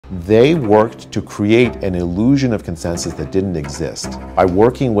They worked to create an illusion of consensus that didn't exist by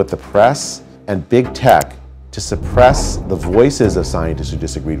working with the press and big tech to suppress the voices of scientists who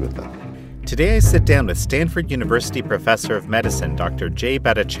disagreed with them. Today I sit down with Stanford University professor of medicine, Dr.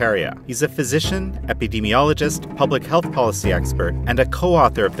 Bhattacharya. He's a physician, epidemiologist, public health policy expert, and a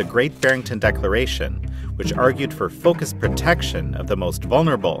co-author of the Great Barrington Declaration, which argued for focused protection of the most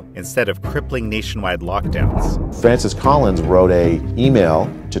vulnerable instead of crippling nationwide lockdowns. Francis Collins wrote an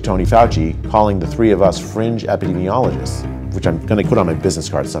email to Tony Fauci calling the three of us fringe epidemiologists, which I'm going to put on my business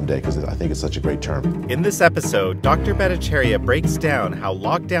card someday because I think it's such a great term. In this episode, Dr. Bhattacharya breaks down how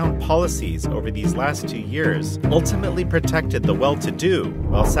lockdown policies over these last 2 years ultimately protected the well-to-do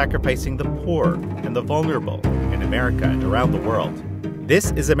while sacrificing the poor and the vulnerable in America and around the world.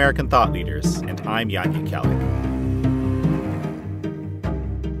 This is American Thought Leaders, and I'm Yanya Kelly.